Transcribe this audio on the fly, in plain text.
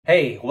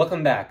Hey,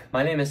 welcome back.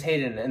 My name is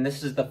Hayden, and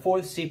this is the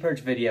fourth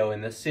SeaPerch video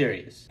in this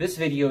series. This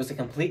video is a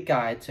complete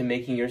guide to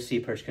making your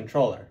SeaPerch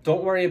controller.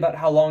 Don't worry about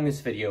how long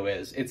this video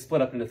is, it's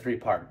split up into 3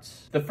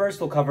 parts. The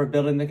first will cover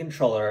building the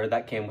controller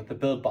that came with the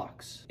build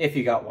box, if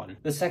you got one.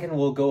 The second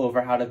will go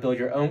over how to build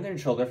your own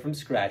controller from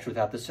scratch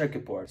without the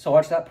circuit board, so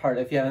watch that part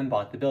if you haven't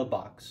bought the build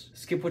box.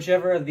 Skip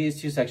whichever of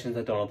these 2 sections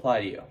that don't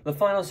apply to you. The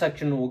final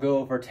section will go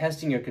over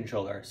testing your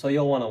controller, so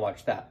you'll want to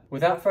watch that.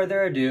 Without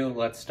further ado,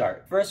 let's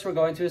start. First, we're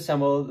going to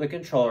assemble the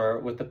controller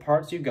with the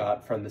parts you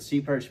got from the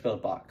SeaPerch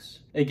build box.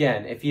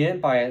 Again, if you didn't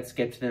buy it,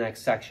 skip to the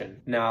next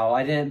section. Now,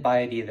 I didn't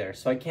buy it either,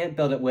 so I can't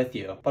build it with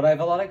you, but I have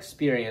a lot of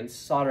experience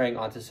soldering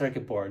onto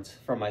circuit boards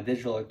from my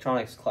digital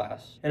electronics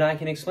class, and I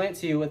can explain it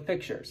to you with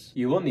pictures.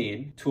 You will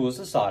need tools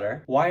to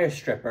solder, wire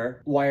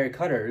stripper, wire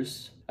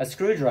cutters, a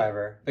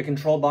screwdriver, the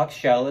control box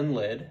shell and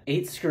lid,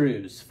 8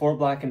 screws, 4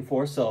 black and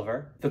 4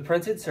 silver, the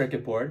printed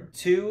circuit board,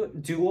 2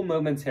 dual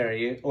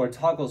momentary or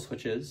toggle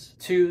switches,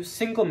 2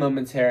 single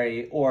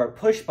momentary or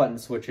push button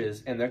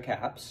switches and their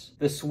caps,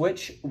 the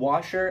switch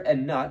washer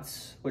and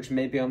nuts, which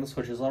may be on the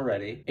switches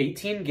already,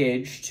 18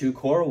 gauge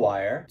 2-core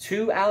wire,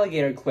 2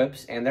 alligator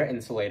clips and their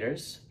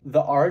insulators,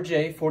 the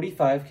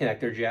RJ45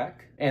 connector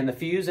jack, and the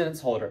fuse in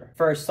its holder.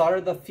 First, solder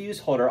the fuse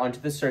holder onto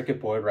the circuit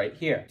board right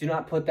here. Do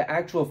not put the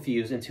actual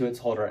fuse into its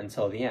holder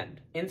until the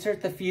end.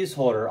 Insert the fuse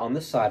holder on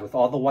the side with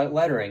all the white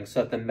lettering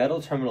so that the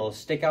metal terminals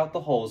stick out the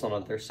holes on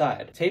either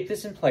side. Tape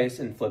this in place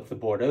and flip the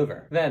board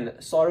over. Then,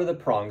 solder the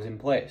prongs in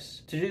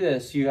place. To do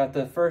this, you have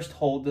to first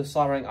hold the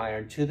soldering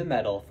iron to the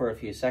metal for a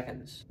few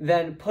seconds.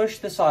 Then, push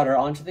the solder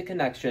onto the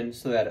connection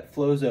so that it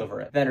flows over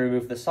it. Then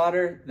remove the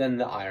solder, then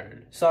the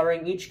iron.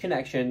 Soldering each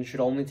connection should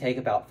only take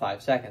about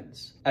 5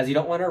 seconds, as you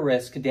don't want to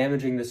risk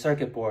damaging the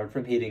circuit board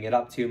from heating it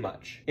up too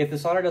much. If the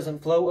solder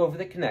doesn't flow over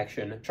the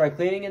connection, try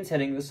cleaning and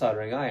tinning the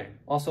soldering iron.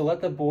 Also, let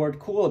the board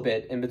cool a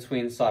bit in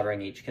between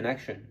soldering each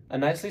connection. A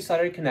nicely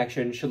soldered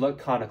connection should look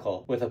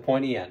conical, with a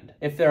pointy end.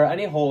 If there are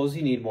any holes,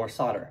 you need more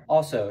solder.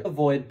 Also,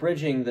 avoid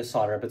bridging the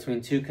solder between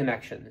 2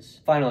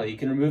 connections. Finally, you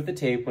can remove the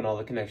tape when all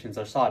the connections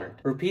are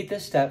soldered. Repeat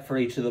this step for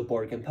each of the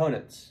board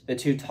components: the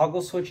 2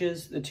 toggle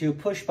switches, the 2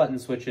 push button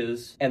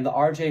switches, and the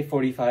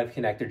RJ45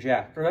 connector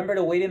jack. Remember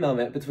to wait a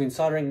moment between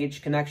soldering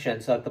each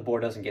connection so that the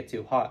board doesn't get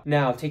too hot.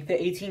 Now, take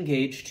the 18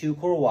 gauge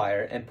 2-core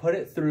wire and put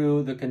it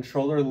through the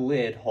controller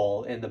lid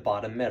hole in the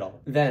bottom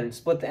middle. Then,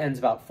 split the ends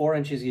about 4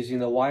 inches using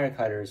the wire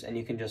cutters, and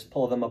you can just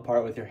pull them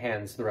apart with your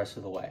hands the rest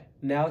of the way.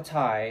 Now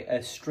tie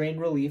a strain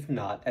relief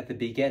knot at the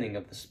beginning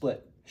of the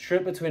split.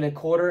 Strip between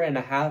 1/4 and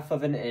 1/2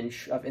 of an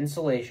inch of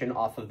insulation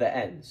off of the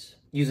ends,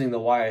 using the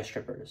wire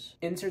strippers.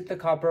 Insert the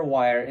copper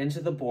wire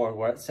into the board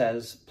where it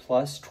says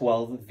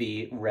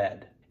 +12V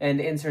red, and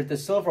insert the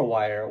silver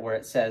wire where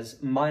it says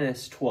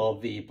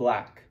 -12V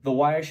black. The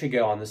wire should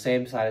go on the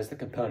same side as the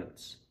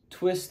components.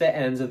 Twist the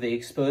ends of the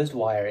exposed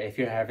wire if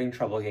you're having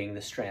trouble getting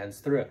the strands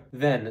through.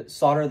 Then,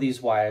 solder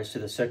these wires to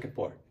the circuit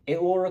board.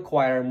 It will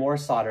require more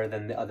solder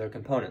than the other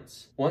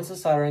components. Once the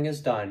soldering is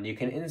done, you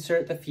can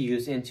insert the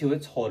fuse into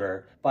its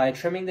holder by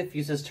trimming the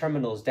fuse's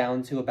terminals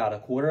down to about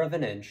 1/4 of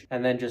an inch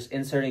and then just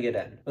inserting it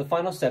in. The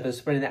final step is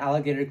putting the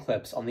alligator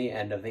clips on the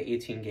end of the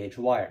 18 gauge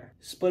wire.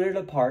 Split it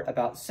apart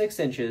about 6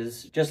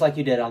 inches, just like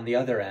you did on the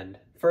other end.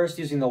 First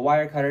using the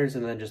wire cutters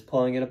and then just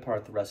pulling it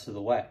apart the rest of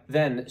the way.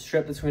 Then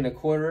strip between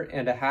 1/4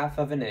 and 1/2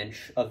 of an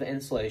inch of the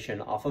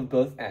insulation off of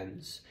both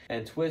ends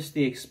and twist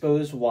the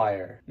exposed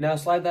wire. Now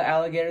slide the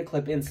alligator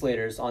clip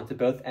insulators onto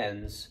both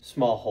ends,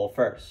 small hole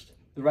first.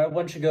 The red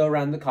one should go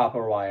around the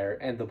copper wire,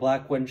 and the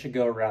black one should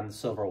go around the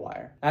silver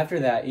wire. After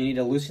that, you need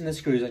to loosen the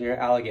screws on your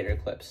alligator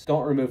clips.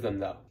 Don't remove them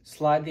though.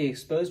 Slide the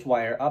exposed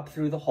wire up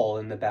through the hole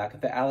in the back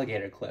of the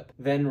alligator clip.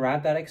 Then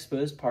wrap that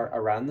exposed part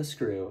around the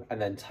screw,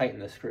 and then tighten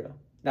the screw.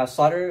 Now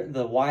solder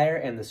the wire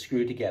and the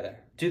screw together.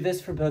 Do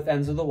this for both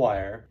ends of the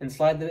wire, and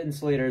slide the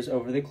insulators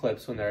over the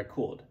clips when they're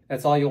cooled.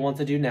 That's all you'll want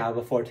to do now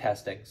before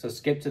testing, so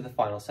skip to the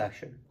final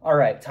section.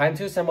 Alright, time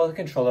to assemble the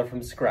controller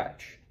from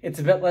scratch. It's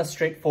a bit less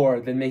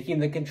straightforward than making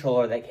the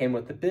controller that came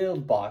with the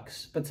build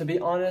box, but to be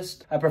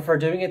honest, I prefer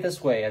doing it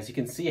this way as you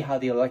can see how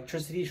the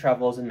electricity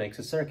travels and makes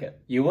a circuit.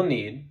 You will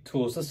need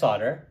tools to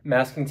solder,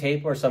 masking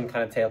tape or some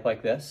kind of tape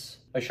like this,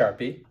 a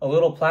Sharpie, a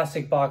little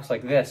plastic box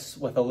like this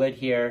with a lid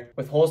here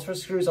with holes for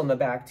screws on the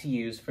back to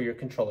use for your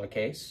controller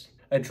case,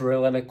 a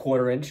drill and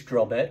 1/4 inch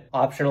drill bit,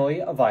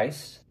 optionally a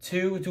vise,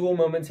 2 dual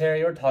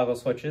momentary or toggle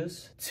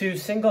switches, 2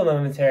 single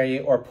momentary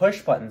or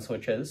push button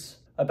switches,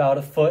 about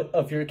 1 foot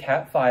of your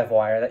Cat 5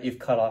 wire that you've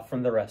cut off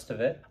from the rest of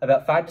it,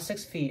 about 5 to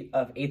 6 feet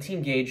of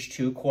 18 gauge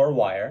 2-core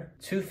wire,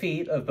 2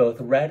 feet of both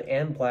red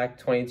and black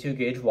 22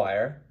 gauge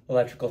wire,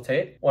 electrical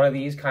tape, one of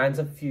these kinds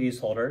of fuse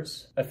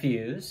holders, a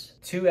fuse,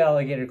 2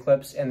 alligator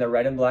clips and the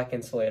red and black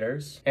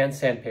insulators, and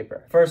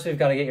sandpaper. First, we've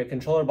got to get your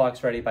controller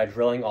box ready by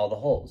drilling all the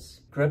holes.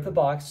 Grip the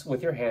box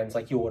with your hands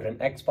like you would an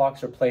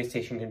Xbox or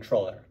PlayStation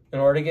controller. in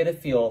order to get a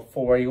feel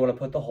for where you want to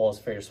put the holes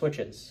for your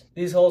switches.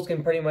 These holes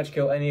can pretty much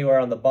go anywhere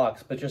on the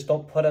box, but just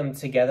don't put them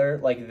together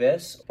like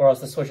this, or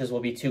else the switches will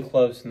be too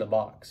close in the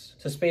box.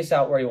 So space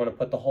out where you want to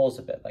put the holes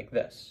a bit, like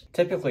this.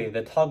 Typically,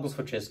 the toggle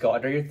switches go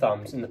under your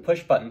thumbs and the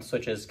push button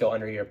switches go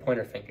under your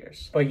pointer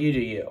fingers. But you do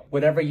you.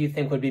 Whatever you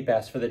think would be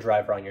best for the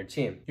driver on your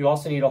team. You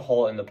also need a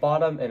hole in the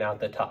bottom and out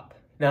the top.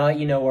 Now that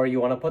you know where you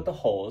want to put the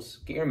holes,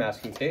 get your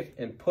masking tape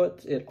and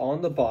put it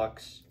on the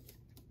box,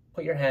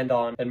 put your hand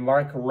on, and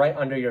mark right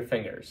under your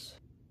fingers,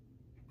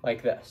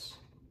 like this.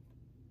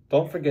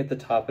 Don't forget the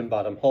top and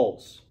bottom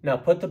holes. Now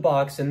put the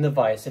box in the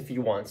vise if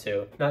you want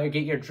to. Now you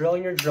get your drill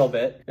and your drill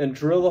bit and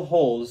drill the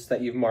holes that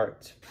you've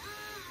marked.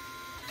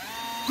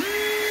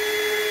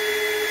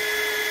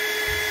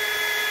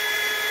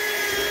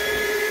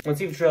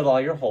 Once you've drilled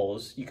all your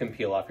holes, you can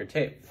peel off your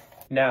tape.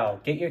 Now,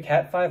 get your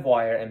Cat 5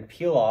 wire and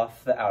peel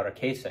off the outer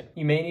casing.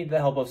 You may need the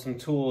help of some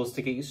tools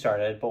to get you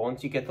started, but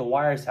once you get the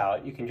wires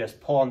out, you can just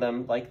pull on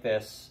them like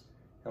this,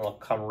 and they'll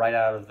come right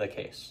out of the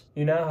case.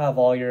 You now have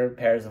all your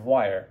pairs of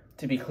wire.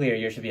 To be clear,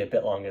 yours should be a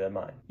bit longer than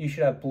mine. You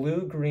should have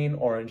blue, green,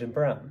 orange, and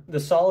brown. The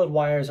solid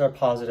wires are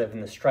positive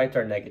and the striped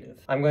are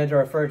negative. I'm going to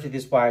refer to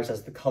these wires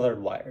as the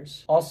colored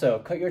wires. Also,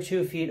 cut your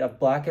 2 feet of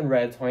black and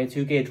red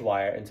 22 gauge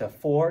wire into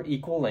 4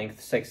 equal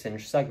length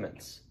 6-inch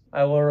segments.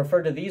 I will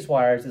refer to these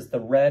wires as the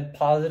red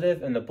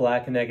positive and the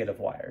black negative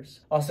wires.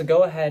 Also,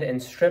 go ahead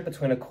and strip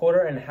between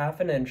 1/4 and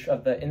 1/2 inch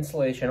of the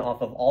insulation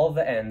off of all of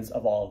the ends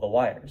of all of the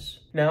wires.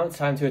 Now it's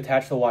time to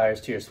attach the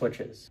wires to your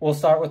switches. We'll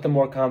start with the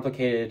more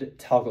complicated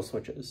toggle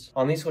switches.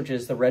 On these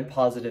switches, the red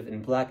positive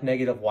and black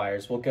negative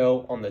wires will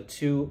go on the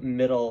 2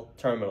 middle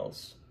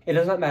terminals. It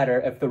does not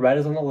matter if the red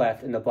is on the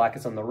left and the black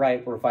is on the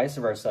right, or vice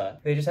versa.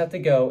 They just have to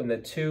go in the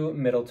 2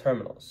 middle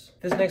terminals.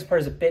 This next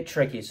part is a bit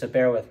tricky, so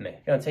bear with me.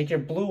 You're gonna take your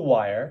blue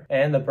wire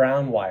and the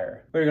brown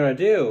wire. What you're gonna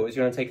do is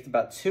you're gonna take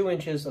about 2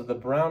 inches of the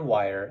brown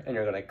wire and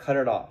you're gonna cut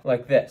it off,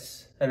 like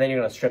this. And then you're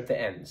gonna strip the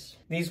ends.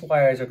 These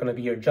wires are gonna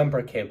be your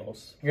jumper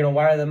cables. You're gonna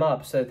wire them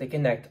up so that they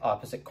connect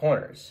opposite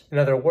corners. In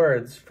other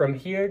words, from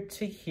here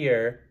to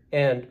here,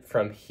 and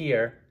from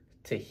here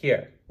to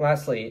here.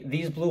 Lastly,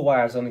 these blue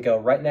wires are going to go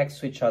right next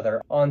to each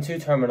other on 2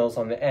 terminals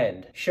on the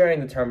end,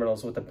 sharing the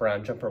terminals with the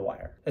brown jumper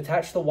wire.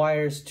 Attach the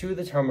wires to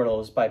the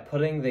terminals by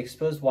putting the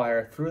exposed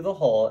wire through the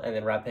hole and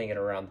then wrapping it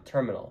around the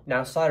terminal.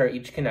 Now solder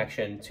each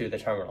connection to the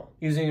terminal.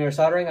 Using your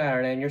soldering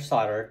iron and your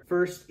solder,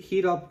 first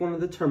heat up one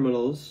of the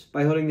terminals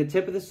by holding the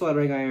tip of the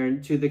soldering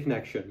iron to the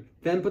connection.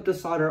 Then put the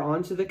solder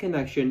onto the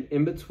connection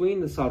in between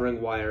the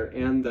soldering wire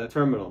and the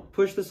terminal.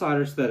 Push the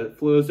solder so that it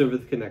flows over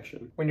the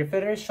connection. When you're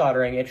finished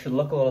soldering, it should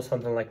look a little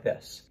something like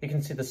this. You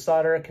can see the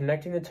solder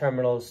connecting the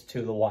terminals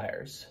to the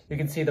wires. You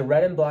can see the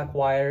red and black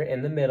wire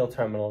in the middle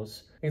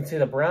terminals. You can see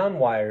the brown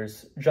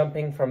wires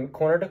jumping from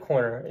corner to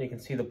corner, and you can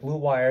see the blue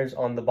wires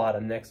on the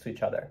bottom next to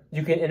each other.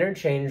 You can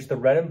interchange the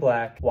red and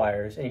black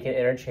wires, and you can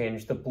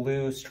interchange the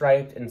blue,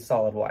 striped, and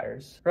solid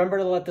wires. Remember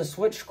to let the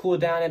switch cool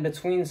down in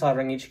between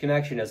soldering each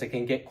connection, as it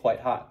can get quite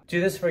hot. Do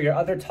this for your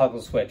other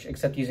toggle switch,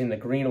 except using the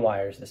green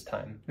wires this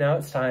time. Now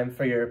it's time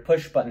for your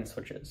push button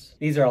switches.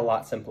 These are a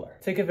lot simpler.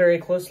 Take a very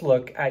close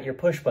look at your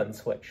push button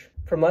switch.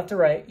 From left to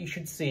right, you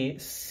should see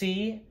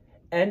C,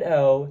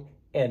 NO,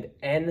 and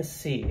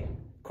NC.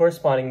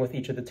 Corresponding with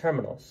each of the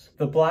terminals.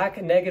 The black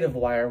negative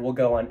wire will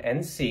go on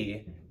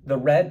NC, the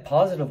red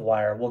positive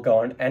wire will go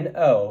on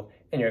NO,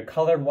 and your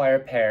colored wire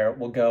pair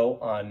will go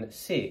on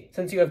C.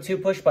 Since you have 2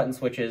 push button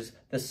switches,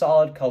 the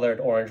solid colored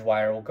orange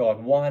wire will go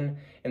on one,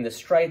 and the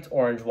striped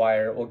orange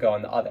wire will go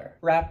on the other.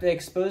 Wrap the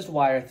exposed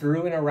wire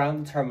through and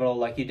around the terminal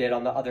like you did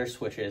on the other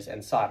switches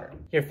and solder.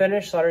 Your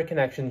finished soldered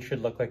connection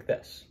should look like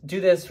this. Do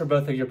this for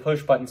both of your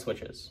push button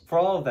switches. For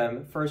all of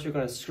them, first you're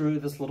going to screw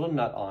this little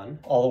nut on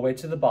all the way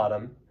to the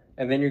bottom,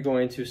 and then you're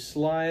going to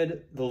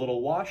slide the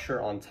little washer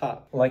on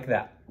top, like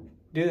that.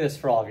 Do this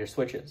for all of your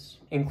switches,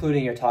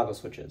 including your toggle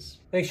switches.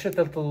 Make sure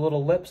that the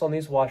little lips on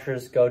these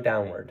washers go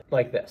downward,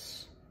 like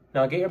this.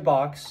 Now get your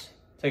box,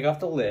 take off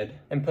the lid,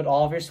 and put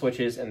all of your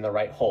switches in the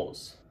right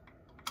holes.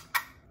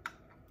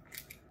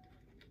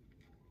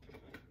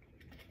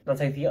 Now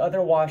take the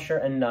other washer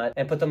and nut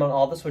and put them on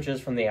all the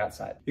switches from the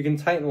outside. You can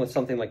tighten with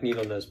something like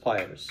needle nose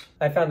pliers.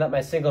 I found that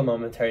my single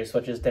momentary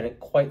switches didn't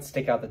quite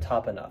stick out the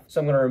top enough,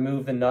 so I'm going to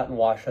remove the nut and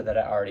washer that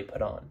I already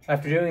put on.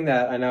 After doing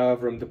that, I now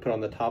have room to put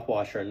on the top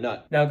washer and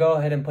nut. Now go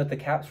ahead and put the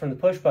caps from the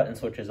push button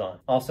switches on.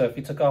 Also, if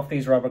you took off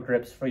these rubber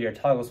grips for your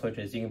toggle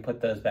switches, you can put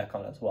those back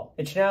on as well.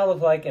 It should now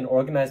look like an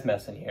organized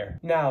mess in here.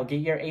 Now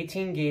get your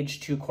 18 gauge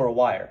 2-core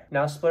wire.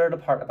 Now split it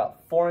apart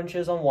about 4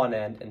 inches on one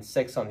end and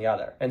 6 on the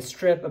other, and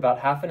strip about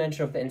 1/2 inch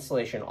of the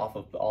insulation off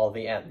of all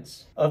the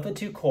ends. Of the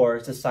 2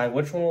 cores, decide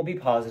which one will be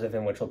positive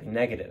and which will be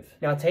negative.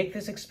 Now take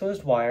this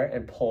exposed wire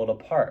and pull it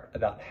apart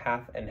about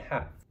 1/2 and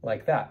 1/2,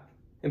 like that.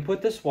 and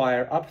put this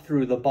wire up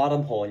through the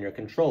bottom hole in your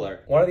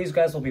controller. One of these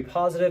guys will be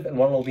positive and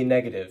one will be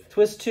negative.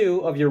 Twist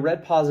 2 of your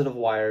red positive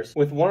wires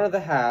with one of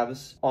the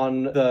halves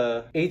on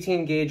the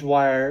 18 gauge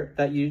wire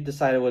that you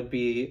decided would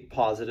be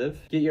positive.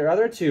 Get your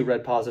other 2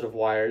 red positive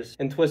wires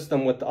and twist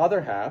them with the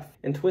other half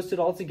and twist it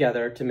all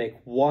together to make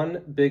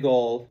one big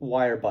ol'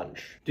 wire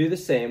bunch. Do the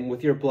same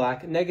with your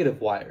black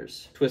negative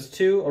wires. Twist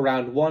 2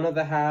 around one of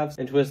the halves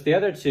and twist the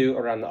other 2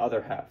 around the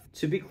other half.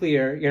 To be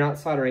clear, you're not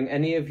soldering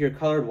any of your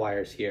colored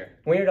wires here.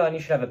 When you're done, you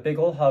should have a big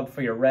old hub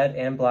for your red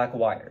and black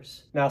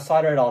wires. Now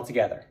solder it all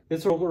together.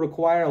 This will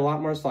require a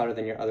lot more solder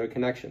than your other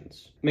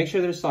connections. Make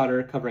sure there's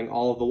solder covering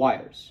all of the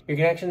wires. Your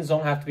connections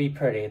don't have to be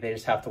pretty, they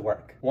just have to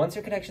work. Once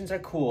your connections are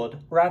cooled,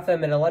 wrap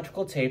them in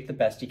electrical tape the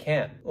best you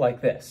can,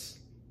 like this.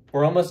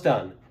 We're almost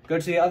done. Go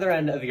to the other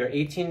end of your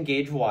 18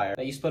 gauge wire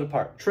that you split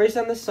apart. Trace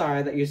on the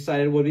side that you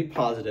decided would be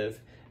positive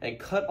and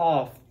cut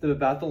off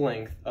about the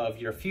length of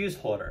your fuse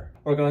holder.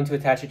 We're going to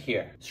attach it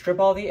here. Strip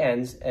all the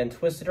ends and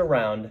twist it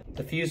around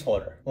the fuse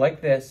holder,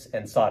 like this,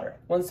 and solder.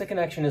 Once the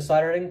connection is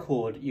soldered and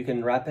cooled, you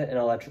can wrap it in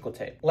electrical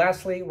tape.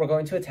 Lastly, we're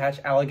going to attach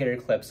alligator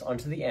clips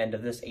onto the end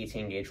of this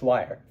 18 gauge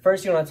wire.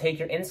 First, you want to take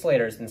your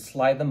insulators and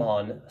slide them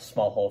on a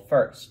small hole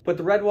first. Put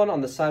the red one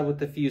on the side with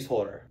the fuse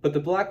holder. Put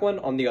the black one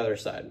on the other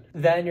side.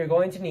 Then you're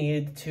going to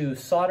need to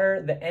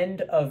solder the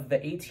end of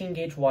the 18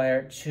 gauge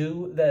wire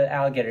to the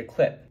alligator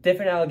clip.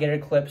 Different alligator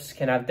clips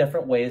can have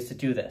different ways to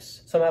do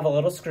this. Some have a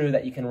little screw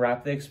that you can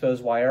wrap the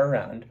exposed wire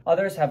around.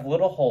 Others have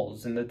little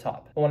holes in the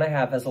top. The one I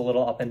have has a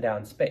little up and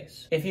down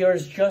space. If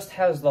yours just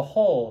has the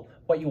hole,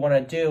 what you want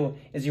to do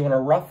is you want to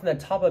roughen the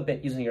top a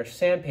bit using your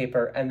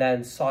sandpaper and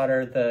then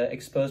solder the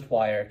exposed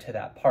wire to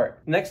that part.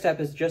 Next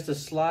step is just to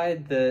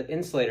slide the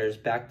insulators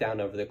back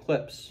down over the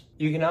clips.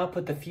 You can now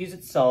put the fuse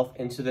itself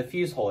into the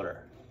fuse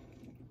holder,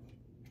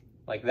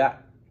 like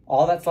that.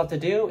 All that's left to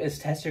do is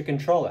test your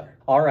controller.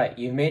 Alright,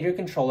 you've made your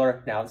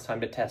controller, now it's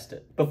time to test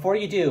it. Before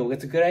you do,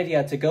 it's a good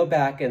idea to go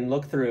back and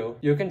look through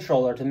your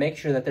controller to make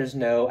sure that there's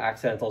no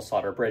accidental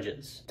solder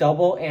bridges.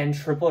 Double and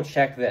triple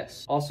check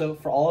this. Also,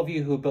 for all of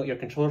you who built your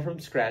controller from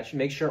scratch,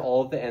 make sure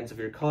all of the ends of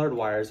your colored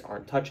wires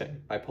aren't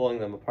touching by pulling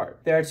them apart.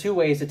 There are 2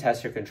 ways to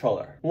test your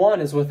controller. One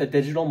is with a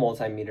digital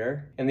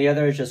multimeter, and the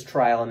other is just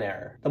trial and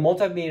error. The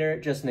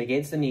multimeter just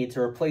negates the need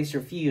to replace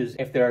your fuse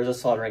if there is a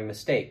soldering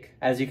mistake,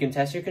 as you can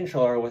test your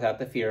controller without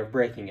the fear of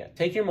breaking it.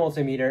 Take your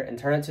multimeter and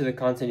turn it to the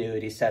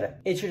continuity setting.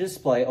 It should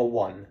display a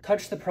 1.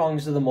 Touch the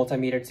prongs of the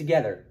multimeter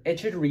together. It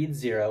should read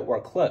 0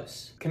 or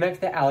close. Connect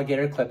the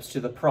alligator clips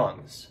to the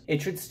prongs.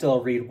 It should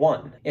still read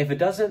 1. If it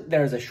doesn't,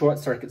 there is a short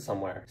circuit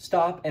somewhere.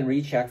 Stop and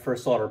recheck for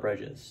solder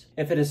bridges.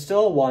 If it is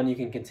still a 1, you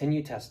can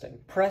continue testing.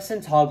 Press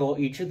and toggle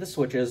each of the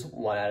switches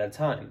one at a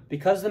time.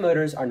 Because the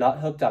motors are not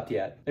hooked up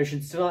yet, there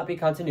should still not be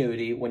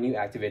continuity when you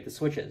activate the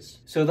switches.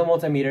 So the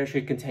multimeter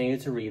should continue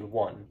to read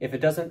 1. If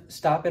it doesn't,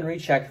 stop and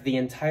recheck the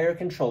entire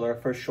controller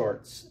for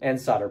shorts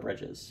and solder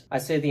bridges. I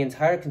say the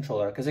entire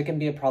controller because it can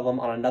be a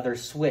problem on another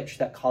switch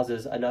that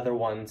causes another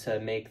one to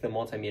make the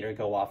multimeter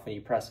go off when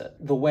you press it.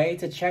 The way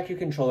to check your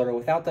controller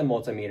without the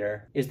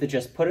multimeter is to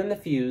just put in the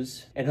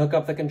fuse and hook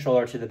up the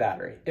controller to the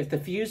battery. If the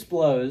fuse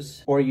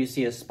blows or you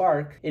see a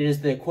spark, it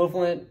is the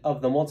equivalent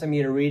of the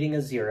multimeter reading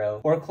a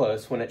 0 or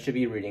close when it should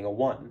be reading a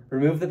 1.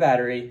 Remove the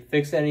battery,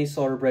 fix any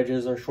solder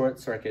bridges or short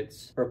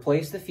circuits,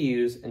 replace the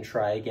fuse, and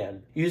try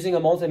again. Using a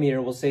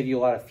multimeter will save you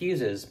a lot of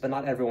fuses, but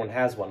not everyone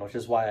has one, which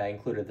is why I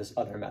included this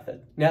other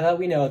method. Now that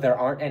we know there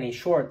aren't any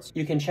shorts,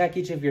 you can check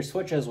each of your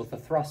switches with a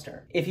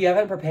thruster. If you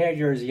haven't prepared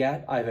yours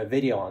yet, I have a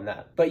video on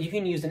that. But you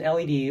can use an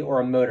LED or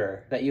a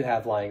motor that you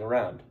have lying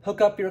around.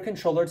 Hook up your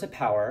controller to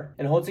power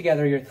and hold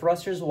together your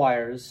thruster's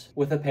wires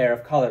with a pair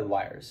of colored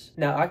wires.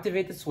 Now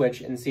activate the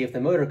switch and see if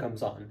the motor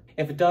comes on.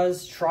 If it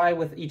does, try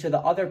with each of the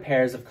other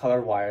pairs of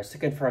colored wires to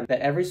confirm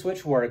that every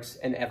switch works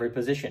in every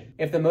position.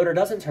 If the motor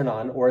doesn't turn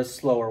on or is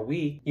slow or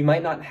weak, you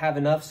might not have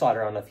enough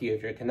solder on a few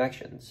of your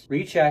connections.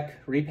 Recheck,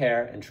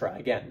 repair, and try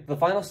again. The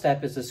final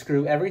step is to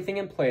screw everything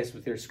in place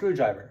with your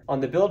screwdriver.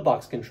 On the build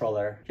box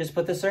controller, just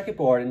put the circuit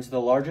board into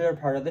the larger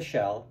part of the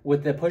shell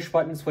with the push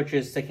button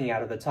switches sticking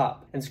out of the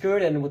top, and screw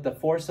it in with the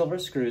 4 silver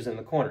screws in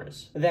the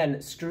corners.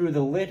 Then screw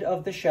the lid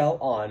of the shell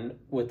on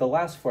with the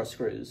last 4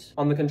 screws.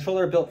 On the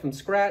controller built from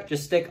scratch,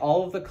 just stick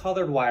all of the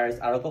colored wires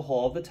out of the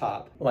hole of the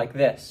top, like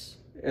this,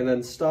 and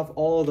then stuff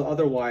all of the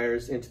other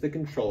wires into the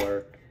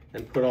controller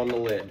and put on the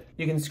lid.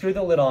 You can screw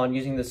the lid on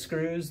using the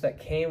screws that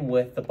came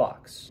with the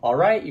box.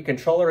 Alright, your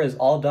controller is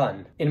all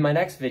done. In my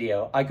next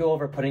video, I go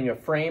over putting your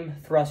frame,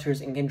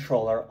 thrusters, and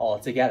controller all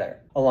together,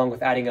 along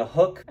with adding a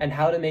hook and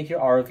how to make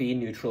your ROV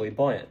neutrally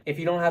buoyant. If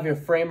you don't have your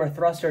frame or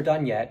thruster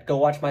done yet, go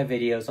watch my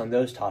videos on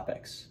those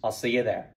topics. I'll see you there.